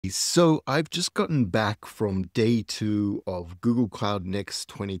So I've just gotten back from day 2 of Google Cloud Next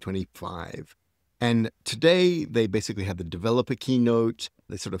 2025. And today they basically had the developer keynote.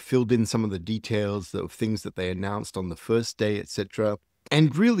 They sort of filled in some of the details of things that they announced on the first day, etc.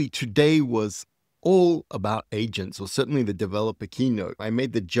 And really today was all about agents, or certainly the developer keynote. I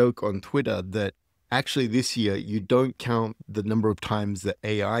made the joke on Twitter that actually this year you don't count the number of times that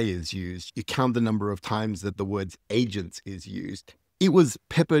AI is used. You count the number of times that the words agents is used. It was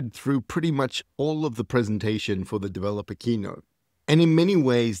peppered through pretty much all of the presentation for the developer keynote. And in many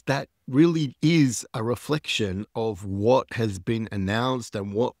ways, that really is a reflection of what has been announced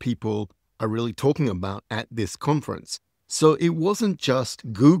and what people are really talking about at this conference. So it wasn't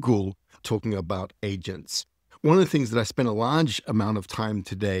just Google talking about agents. One of the things that I spent a large amount of time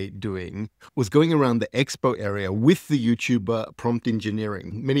today doing was going around the expo area with the YouTuber Prompt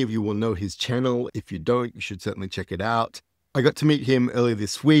Engineering. Many of you will know his channel. If you don't, you should certainly check it out. I got to meet him earlier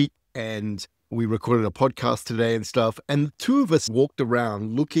this week and we recorded a podcast today and stuff. And the two of us walked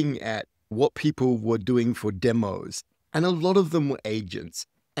around looking at what people were doing for demos. And a lot of them were agents.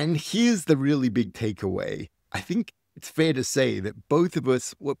 And here's the really big takeaway. I think it's fair to say that both of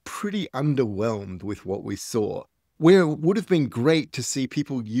us were pretty underwhelmed with what we saw. Where it would have been great to see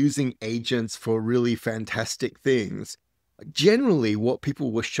people using agents for really fantastic things, generally what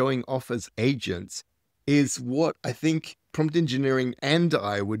people were showing off as agents is what I think prompt engineering and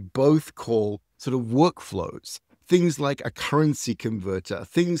I would both call sort of workflows. Things like a currency converter,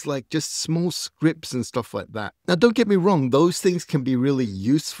 things like just small scripts and stuff like that. Now, don't get me wrong, those things can be really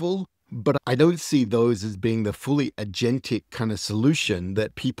useful, but I don't see those as being the fully agentic kind of solution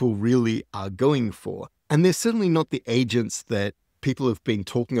that people really are going for. And they're certainly not the agents that people have been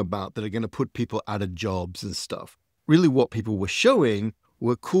talking about that are going to put people out of jobs and stuff. Really what people were showing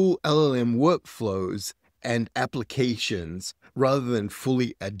were cool LLM workflows and applications rather than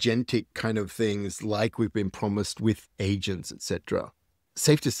fully agentic kind of things like we've been promised with agents, etc.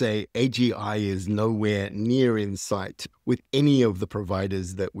 Safe to say, AGI is nowhere near in sight with any of the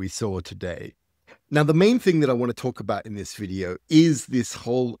providers that we saw today. Now, the main thing that I want to talk about in this video is this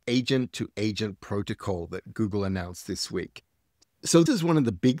whole Agent2Agent Protocol that Google announced this week. So this is one of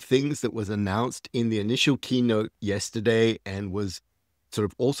the big things that was announced in the initial keynote yesterday and was sort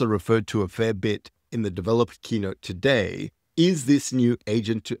of also referred to a fair bit in the developer keynote today, is this new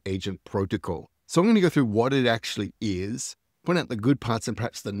Agent2Agent Protocol. So I'm going to go through what it actually is, point out the good parts and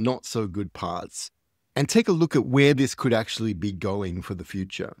perhaps the not so good parts, and take a look at where this could actually be going for the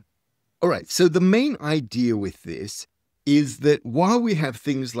future. All right, so the main idea with this is that while we have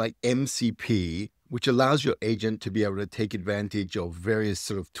things like MCP, which allows your agent to be able to take advantage of various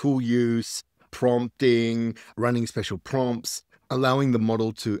sort of tool use, prompting, running special prompts, allowing the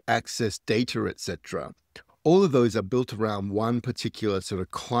model to access data, etc. All of those are built around one particular sort of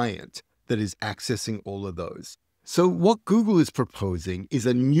client that is accessing all of those. So what Google is proposing is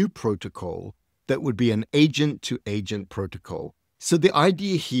a new protocol that would be an agent-to-agent protocol. So the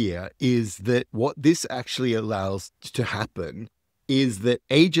idea here is that what this actually allows to happen is that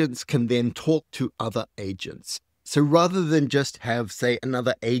agents can then talk to other agents. So rather than just have, say,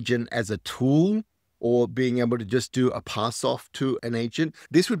 another agent as a tool, or being able to just do a pass off to an agent,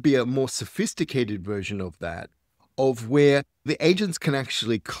 this would be a more sophisticated version of that, of where the agents can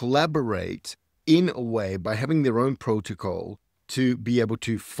actually collaborate in a way by having their own protocol to be able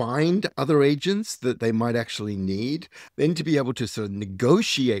to find other agents that they might actually need, then to be able to sort of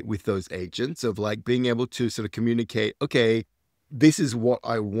negotiate with those agents of like being able to sort of communicate, okay, this is what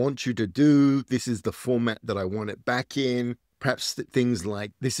I want you to do. This is the format that I want it back in. Perhaps things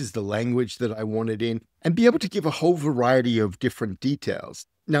like this is the language that I want it in, and be able to give a whole variety of different details.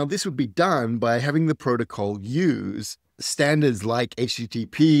 Now, this would be done by having the protocol use standards like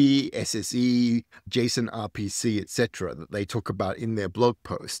HTTP, SSE, JSON RPC, etc., that they talk about in their blog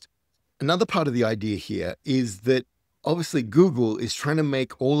post. Another part of the idea here is that obviously Google is trying to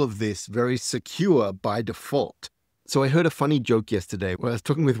make all of this very secure by default. So I heard a funny joke yesterday where I was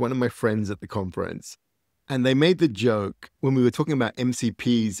talking with one of my friends at the conference. And they made the joke when we were talking about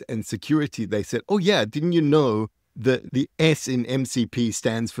MCPs and security. They said, oh yeah, didn't you know that the S in MCP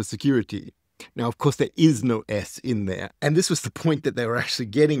stands for security? Now, of course, there is no S in there. And this was the point that they were actually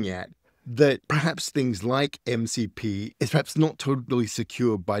getting at, that perhaps things like MCP is perhaps not totally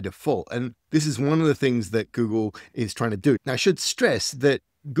secure by default. And this is one of the things that Google is trying to do. Now, I should stress that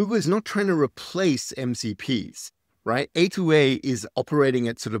Google is not trying to replace MCPs, right? A2A is operating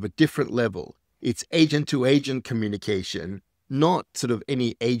at sort of a different level. It's agent-to-agent communication, not sort of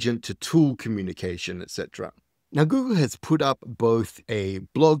any agent-to-tool communication, etc. Now, Google has put up both a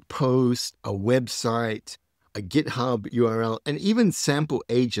blog post, a website, a GitHub URL, and even sample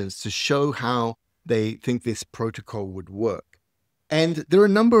agents to show how they think this protocol would work. And there are a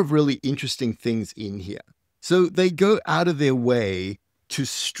number of really interesting things in here. So they go out of their way to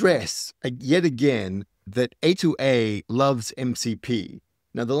stress yet again that A2A loves MCP.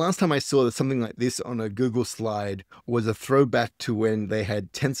 Now, the last time I saw something like this on a Google slide was a throwback to when they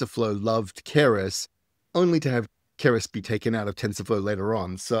had TensorFlow loved Keras, only to have Keras be taken out of TensorFlow later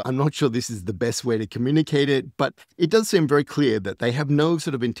on. So I'm not sure this is the best way to communicate it, but it does seem very clear that they have no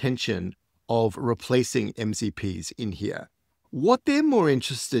sort of intention of replacing MCPs in here. What they're more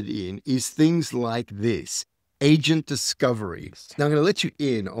interested in is things like this. Agent discovery. Now, I'm going to let you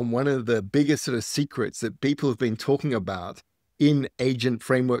in on one of the biggest sort of secrets that people have been talking about in agent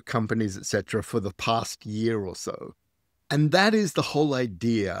framework companies, etc., for the past year or so. And that is the whole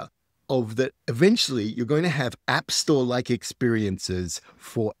idea of that eventually you're going to have App Store-like experiences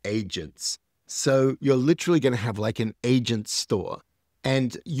for agents. So you're literally going to have like an agent store.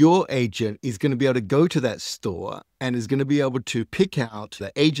 And your agent is going to be able to go to that store and is going to be able to pick out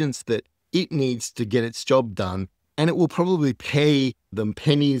the agents that it needs to get its job done, and it will probably pay them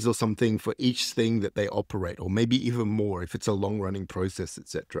pennies or something for each thing that they operate, or maybe even more if it's a long-running process,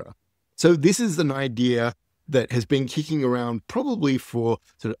 etc. So this is an idea that has been kicking around probably for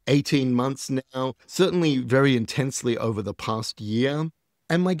sort of 18 months now, certainly very intensely over the past year.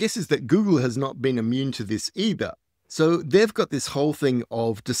 And my guess is that Google has not been immune to this either. So they've got this whole thing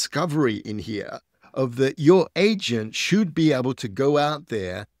of discovery in here, of that your agent should be able to go out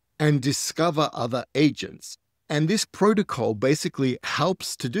there and discover other agents. And this protocol basically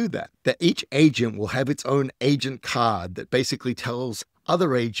helps to do that. That each agent will have its own agent card that basically tells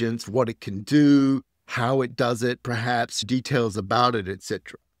other agents what it can do, how it does it, perhaps details about it,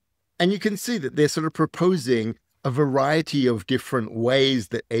 etc. And you can see that they're sort of proposing a variety of different ways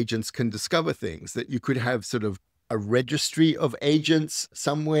that agents can discover things, that you could have sort of a registry of agents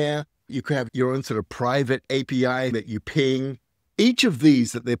somewhere. You could have your own sort of private API that you ping. Each of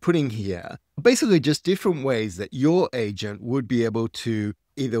these that they're putting here are basically just different ways that your agent would be able to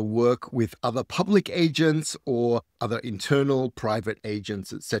either work with other public agents or other internal private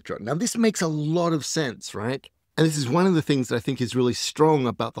agents, etc. Now, this makes a lot of sense, right? And this is one of the things that I think is really strong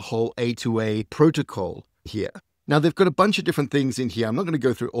about the whole A2A protocol here. Now, they've got a bunch of different things in here. I'm not going to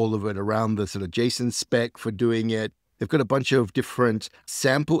go through all of it around the sort of JSON spec for doing it. They've got a bunch of different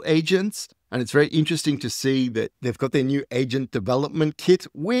sample agents. And it's very interesting to see that they've got their new agent development kit,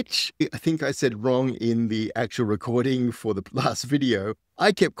 which I think I said wrong in the actual recording for the last video.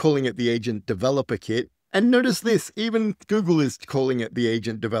 I kept calling it the agent developer kit. And notice this, even Google is calling it the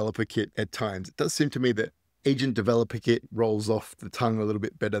agent developer kit at times. It does seem to me that agent developer kit rolls off the tongue a little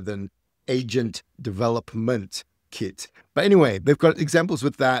bit better than agent development kit. But anyway, they've got examples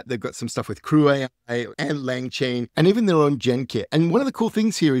with that. They've got some stuff with Crew AI and LangChain and even their own Gen kit. And one of the cool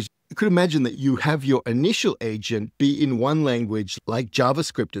things here is you could imagine that you have your initial agent be in one language like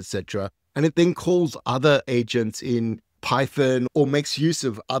JavaScript, etc., and it then calls other agents in Python or makes use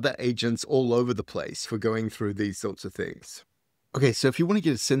of other agents all over the place for going through these sorts of things. Okay, so if you want to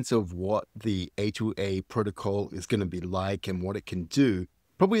get a sense of what the A2A protocol is going to be like and what it can do,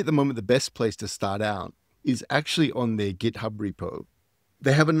 probably at the moment the best place to start out is actually on their GitHub repo.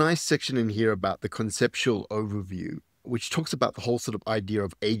 They have a nice section in here about the conceptual overview, which talks about the whole sort of idea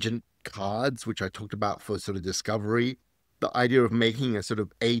of agent cards, which I talked about for sort of discovery, the idea of making a sort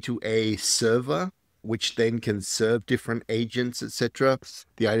of A2A server, which then can serve different agents, etc.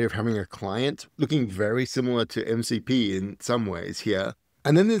 The idea of having a client, looking very similar to MCP in some ways here.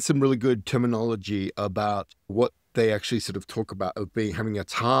 And then there's some really good terminology about what they actually sort of talk about of having a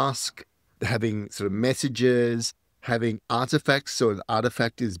task, having sort of messages, having artifacts. So an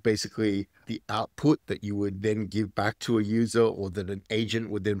artifact is basically the output that you would then give back to a user or that an agent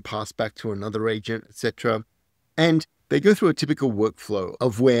would then pass back to another agent, etc. And they go through a typical workflow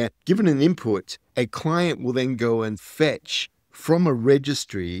of where, given an input, a client will then go and fetch from a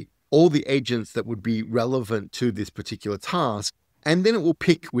registry all the agents that would be relevant to this particular task, and then it will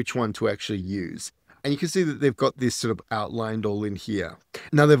pick which one to actually use. And you can see that they've got this sort of outlined all in here.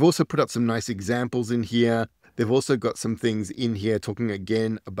 Now, they've also put up some nice examples in here. They've also got some things in here talking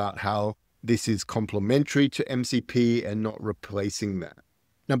again about how this is complementary to MCP and not replacing that.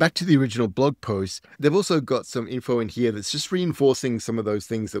 Now, back to the original blog post, they've also got some info in here that's just reinforcing some of those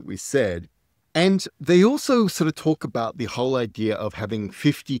things that we said. And they also sort of talk about the whole idea of having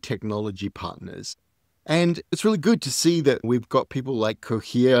 50 technology partners. And it's really good to see that we've got people like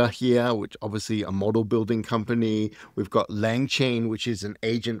Cohere here, which obviously a model building company. We've got LangChain, which is an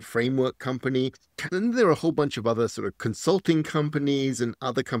agent framework company. And there are a whole bunch of other sort of consulting companies and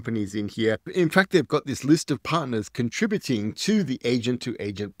other companies in here. In fact, they've got this list of partners contributing to the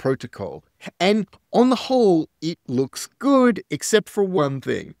Agent2Agent Protocol. And on the whole, it looks good, except for one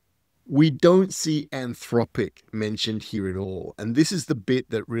thing. We don't see Anthropic mentioned here at all. And this is the bit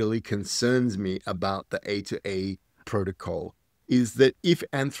that really concerns me about the A2A protocol, is that if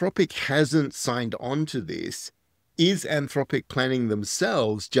Anthropic hasn't signed on to this, is Anthropic planning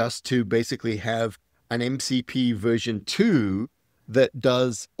themselves just to basically have an MCP version 2 that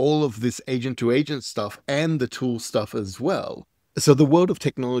does all of this agent-to-agent stuff and the tool stuff as well? So the world of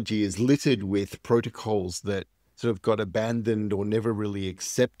technology is littered with protocols that sort of got abandoned or never really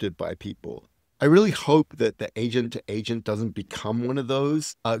accepted by people. I really hope that the agent-to-agent doesn't become one of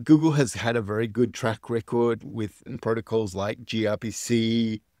those. Google has had a very good track record with protocols like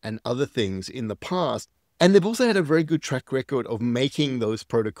gRPC and other things in the past. And they've also had a very good track record of making those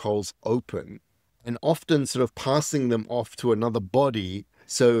protocols open and often sort of passing them off to another body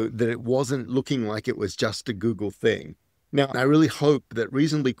so that it wasn't looking like it was just a Google thing. Now, I really hope that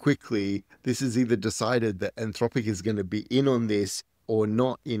reasonably quickly, this is either decided that Anthropic is going to be in on this or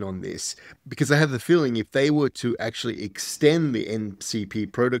not in on this, because I have the feeling if they were to actually extend the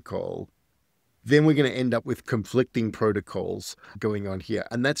MCP protocol, then we're going to end up with conflicting protocols going on here.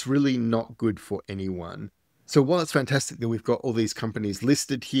 And that's really not good for anyone. So while it's fantastic that we've got all these companies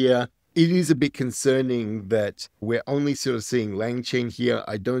listed here, it is a bit concerning that we're only sort of seeing LangChain here.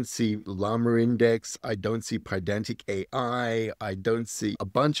 I don't see Llama Index. I don't see Pydantic AI. I don't see a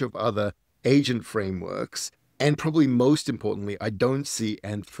bunch of other agent frameworks. And probably most importantly, I don't see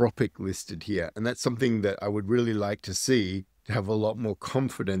Anthropic listed here. And that's something that I would really like to see to have a lot more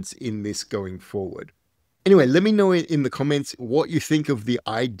confidence in this going forward. Anyway, let me know in the comments what you think of the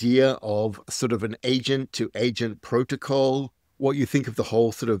idea of sort of an agent-to-agent protocol, what you think of the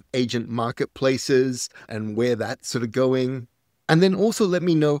whole sort of agent marketplaces and where that's sort of going. And then also let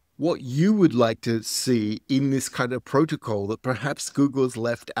me know what you would like to see in this kind of protocol that perhaps Google's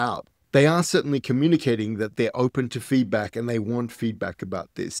left out. They are certainly communicating that they're open to feedback and they want feedback about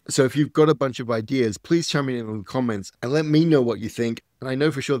this. So if you've got a bunch of ideas, please chime in the comments and let me know what you think. And I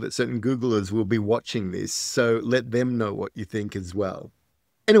know for sure that certain Googlers will be watching this, so let them know what you think as well.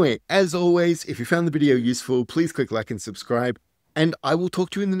 Anyway, as always, if you found the video useful, please click like and subscribe, and I will talk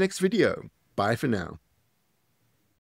to you in the next video. Bye for now.